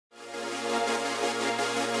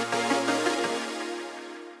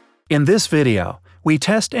In this video, we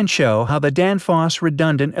test and show how the Danfoss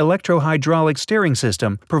redundant electro-hydraulic steering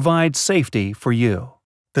system provides safety for you.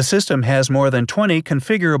 The system has more than 20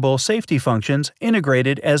 configurable safety functions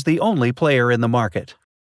integrated as the only player in the market.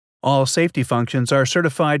 All safety functions are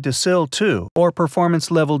certified to SIL 2 or Performance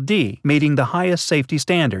Level D, meeting the highest safety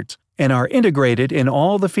standards, and are integrated in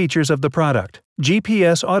all the features of the product: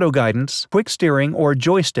 GPS auto guidance, quick steering or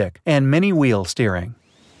joystick, and mini wheel steering.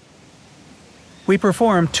 We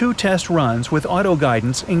performed 2 test runs with auto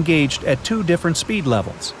guidance engaged at 2 different speed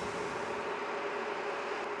levels.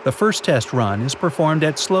 The first test run is performed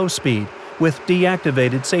at slow speed with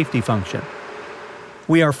deactivated safety function.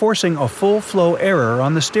 We are forcing a full flow error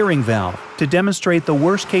on the steering valve to demonstrate the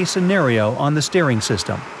worst-case scenario on the steering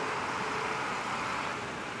system.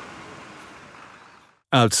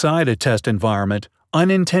 Outside a test environment,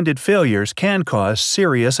 unintended failures can cause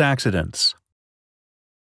serious accidents.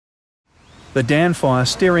 The Danfoss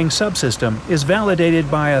steering subsystem is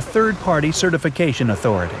validated by a third-party certification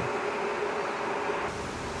authority.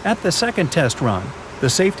 At the second test run, the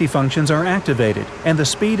safety functions are activated and the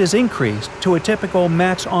speed is increased to a typical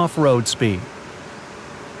max off-road speed.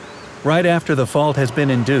 Right after the fault has been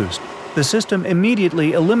induced, the system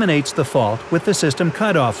immediately eliminates the fault with the system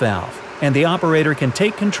cutoff valve, and the operator can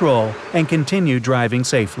take control and continue driving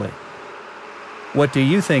safely. What do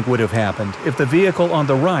you think would have happened if the vehicle on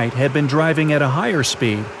the right had been driving at a higher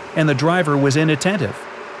speed and the driver was inattentive?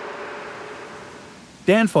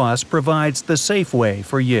 Danfoss provides the safe way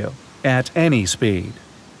for you at any speed.